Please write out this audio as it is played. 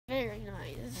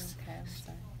Yes. Okay, I'm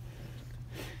sorry.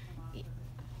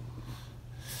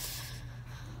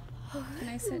 Can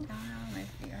I sit down now? My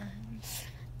feet are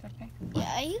okay.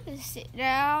 Yeah, you can sit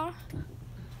down.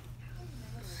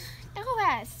 Go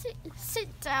ahead,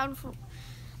 sit down for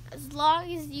as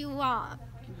long as you want.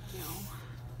 Thank you.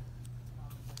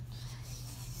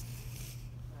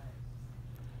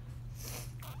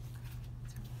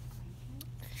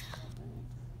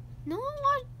 No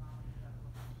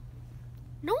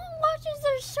one watches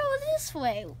their show this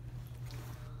way.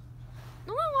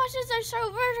 No one watches their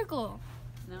show vertical.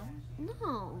 No?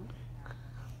 No.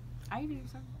 I do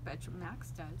some, but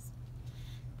Max does.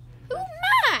 Who,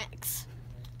 Max?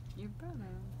 Your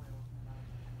brother.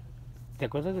 ¿Te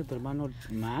acuerdas de tu hermano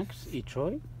Max y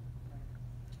Troy?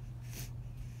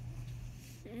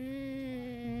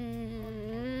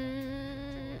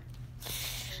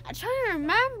 I'm trying to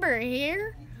remember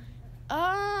here.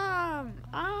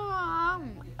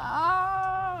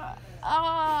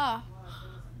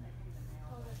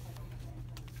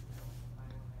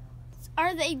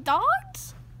 Are they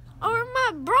dogs? Or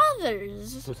my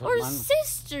brothers? Tus Or hermanos.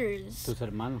 sisters? Tus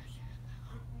hermanos.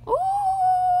 Ooh,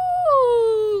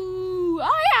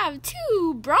 I have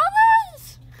 2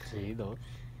 brothers Sí, dos.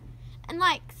 and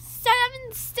like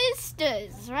 7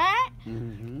 sisters, right?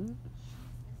 Mhm.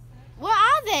 Where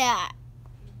are they at?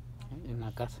 En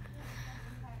la casa.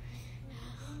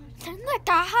 In the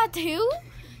caja too?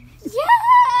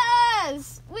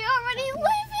 Yes! We already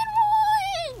live in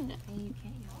one! Hey, you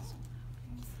can't yell.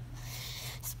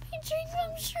 It's my dream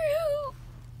come true.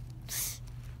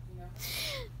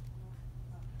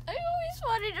 I always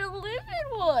wanted to live in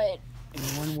one. En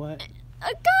one what?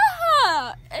 A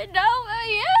caja! And now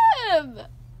I am!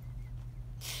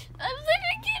 I'm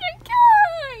living in a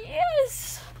caja!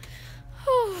 Yes!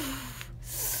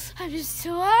 I'm just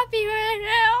so happy right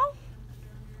now.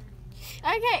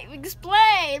 I can't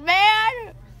explain,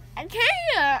 man. I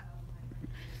can't.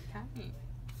 Okay.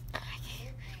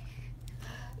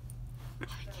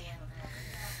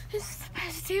 This is the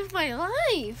best day of my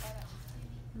life.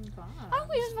 God. I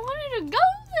always wanted to go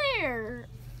there.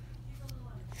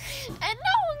 And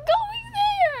now I'm going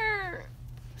there.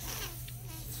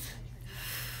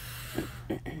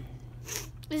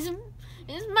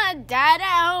 Is my dad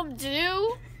at home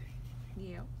too?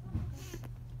 Yep.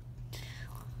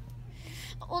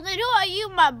 Well, then who are you,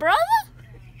 my brother?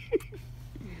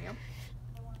 Yep.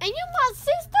 And you my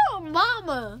sister or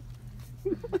mama?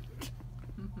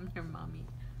 Your mommy.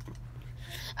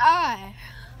 Alright.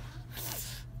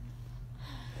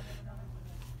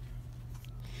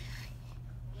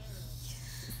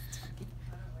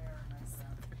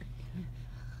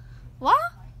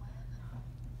 What?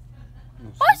 No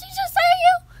What sé. did you just say,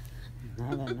 you?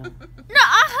 Nada, no. No,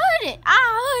 I heard it.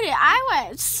 I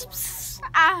went.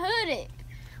 I heard it.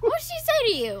 What did she say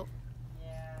to you?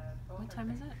 What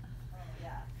time is it?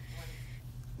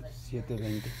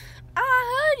 7:20. I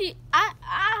heard it. I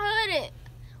heard it.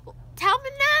 Tell me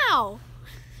now.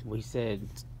 We said,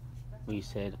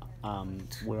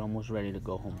 we're almost ready to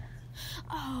go home.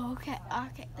 Oh, okay.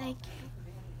 Okay, thank you.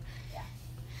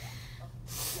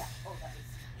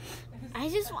 I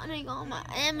just want to go on my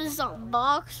Amazon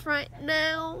box right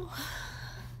now.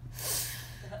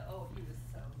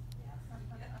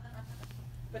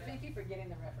 But thank you for getting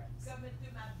the reference.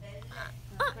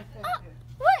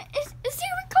 What? Is he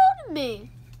recording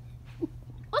me?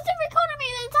 Was he recording me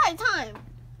the entire time?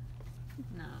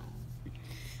 No.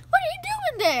 What are you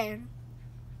doing there?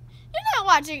 You're not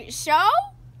watching a show?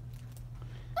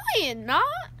 No, you're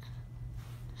not.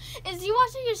 Is he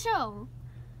watching a show?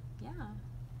 Yeah.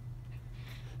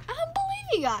 I don't believe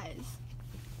you guys.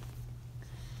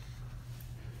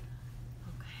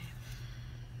 Okay.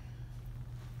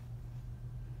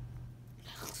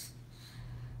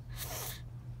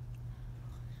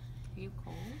 Are you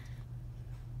cold?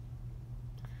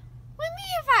 What do you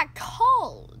mean if I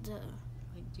cold?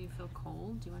 Like, do you feel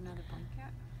cold? Do you want another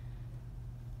blanket?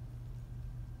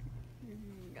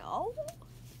 No.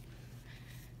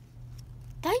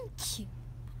 Thank you.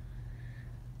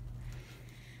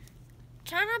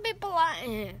 Trying to be polite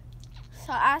here.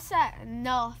 So I said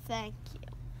no, thank you.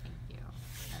 Thank you.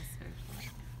 That's very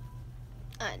polite.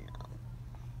 I know.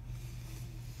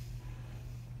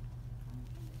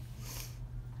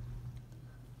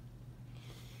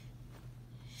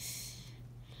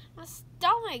 My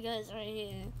stomach is right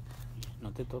here. No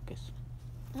te toques.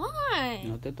 Why?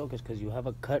 No te toques, because you have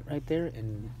a cut right there,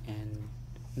 and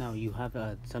no, you have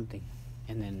something,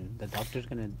 and then the doctor's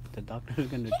gonna. You got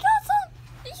some?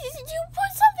 You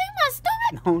put something in my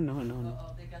stomach? No.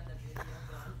 Oh, they got the video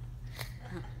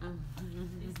going.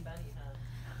 He's funny,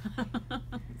 huh?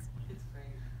 It's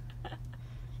great.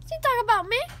 talk about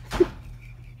me.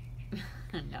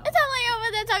 No. Is that lady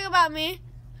over there talking about me?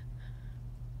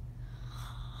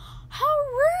 How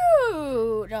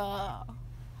rude.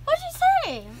 What'd you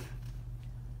say?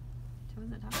 She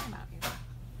wasn't talking about you.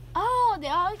 Oh, the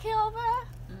other kid over there?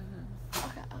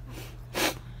 Mm-hmm. Okay.